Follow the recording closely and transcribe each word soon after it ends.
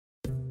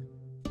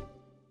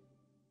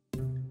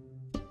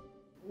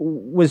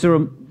was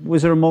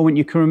there a moment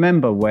you can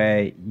remember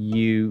where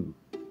you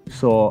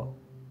thought,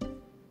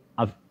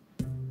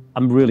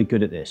 I'm really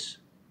good at this,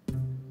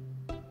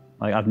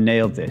 like I've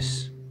nailed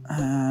this?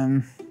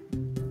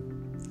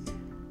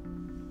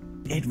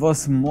 It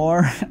was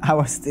more, I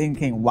was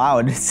thinking,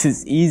 wow, this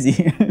is easy.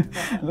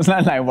 It was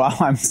not like, wow,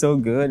 I'm so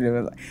good. It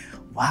was like,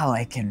 wow,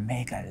 I can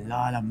make a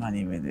lot of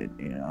money with it,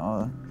 you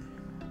know,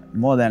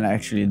 more than I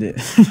actually did.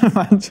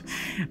 But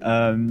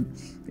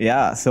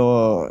yeah,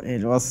 so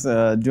it was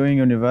during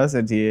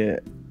university,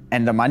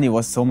 and the money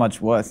was so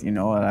much worth, you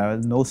know, there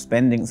was no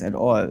spendings at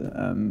all.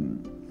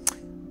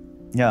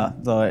 Yeah,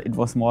 so it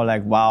was more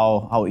like,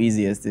 wow, how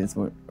easy is this?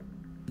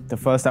 The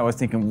first I was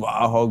thinking,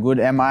 wow, how good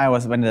am I,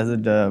 was when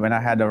I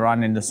had a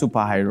run in the super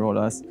high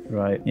rollers.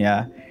 Right.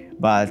 Yeah,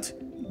 but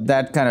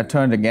that kind of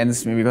turned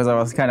against me because I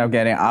was kind of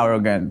getting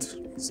arrogant.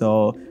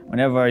 So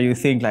whenever you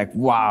think like,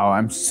 wow,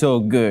 I'm so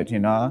good, you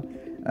know,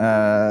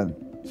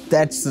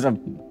 that's the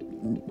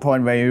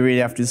point where you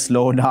really have to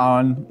slow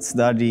down,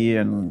 study,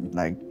 and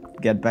like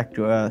get back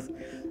to earth.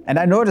 And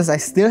I noticed I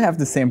still have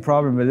the same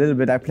problem a little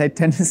bit. I played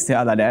tennis the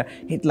other day,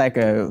 hit like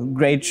a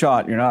great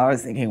shot, you know, I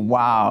was thinking,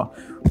 wow,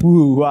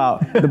 ooh, wow.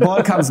 The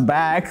ball comes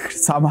back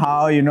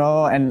somehow, you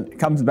know, and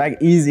comes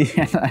back easy,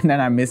 and then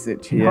I miss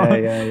it. You know?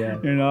 Yeah.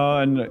 You know,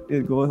 and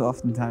it goes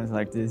oftentimes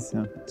like this.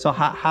 Yeah. So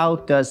how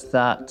does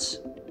that,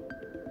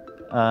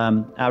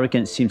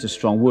 arrogance seems a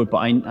strong word, but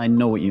I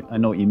know what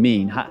you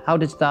mean. How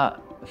does that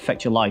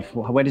affect your life?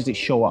 Where does it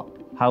show up?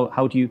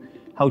 How do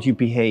you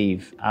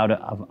behave out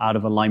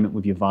of alignment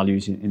with your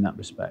values in that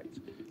respect?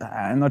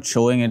 I'm not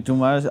showing it too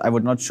much. I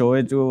would not show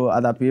it to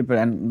other people,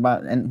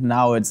 and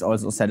now it's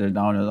also settled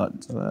down a lot.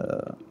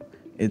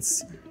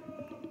 It's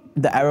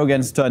the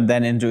arrogance turned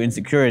then into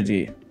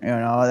insecurity. You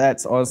know,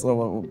 that's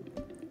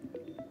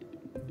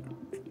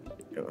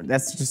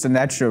just a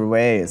natural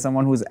way.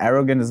 Someone who's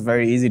arrogant is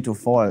very easy to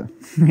fall.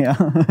 Yeah.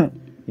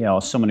 Yeah,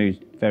 or someone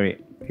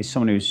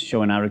who's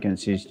showing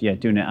arrogance is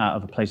doing it out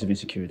of a place of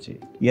insecurity,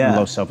 yeah,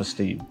 low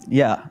self-esteem.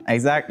 Yeah,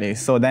 exactly.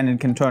 So then it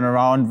can turn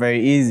around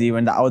very easy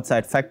when the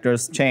outside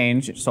factors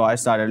change. So I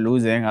started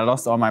losing. I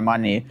lost all my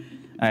money.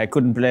 I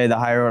couldn't play the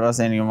high rollers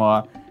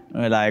anymore.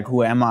 Like,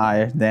 who am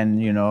I then,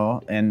 you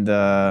know? And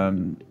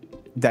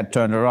that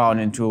turned around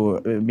into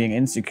being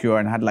insecure,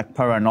 and had like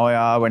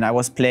paranoia when I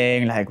was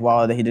playing. Like,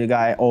 wow, the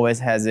guy always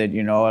has it,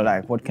 you know?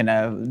 Like, what can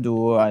I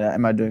do?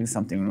 Am I doing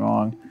something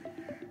wrong?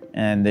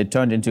 And it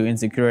turned into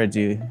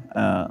insecurity.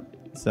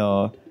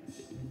 So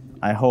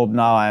I hope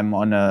now I'm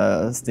on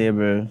a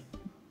stable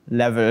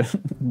level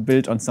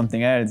built on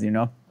something else, you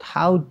know?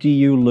 How do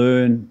you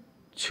learn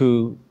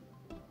to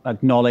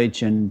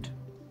acknowledge and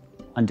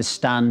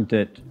understand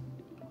that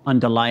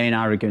underlying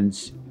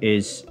arrogance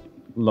is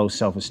low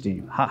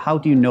self-esteem? How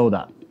do you know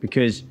that?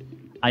 Because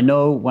I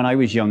know when I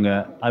was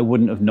younger, I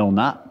wouldn't have known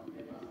that.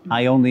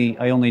 I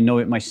only know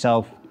it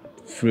myself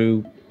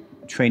through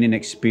training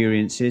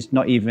experiences,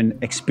 not even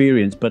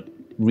experience, but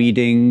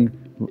reading,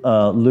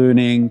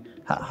 learning.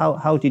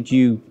 How did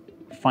you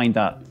find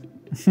that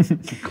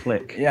to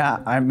click?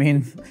 Yeah, I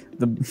mean,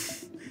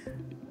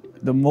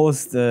 the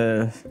most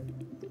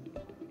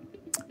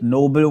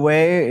noble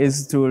way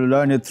is to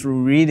learn it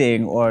through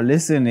reading or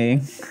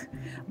listening,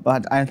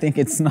 but I think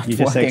it's not working.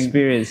 You just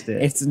experienced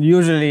it. It's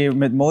usually,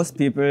 with most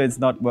people, it's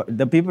not.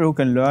 The people who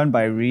can learn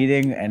by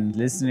reading and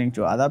listening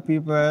to other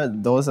people,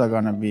 those are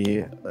gonna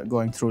be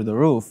going through the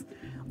roof.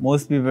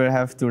 Most people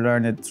have to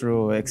learn it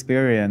through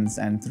experience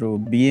and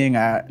through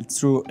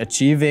through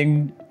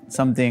achieving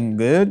something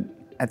good.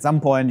 At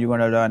some point, you're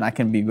gonna learn I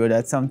can be good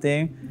at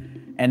something,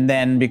 and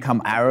then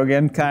become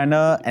arrogant,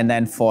 kinda, and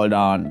then fall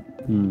down.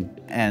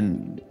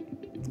 And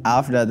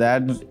after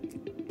that,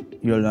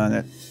 you'll learn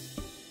it.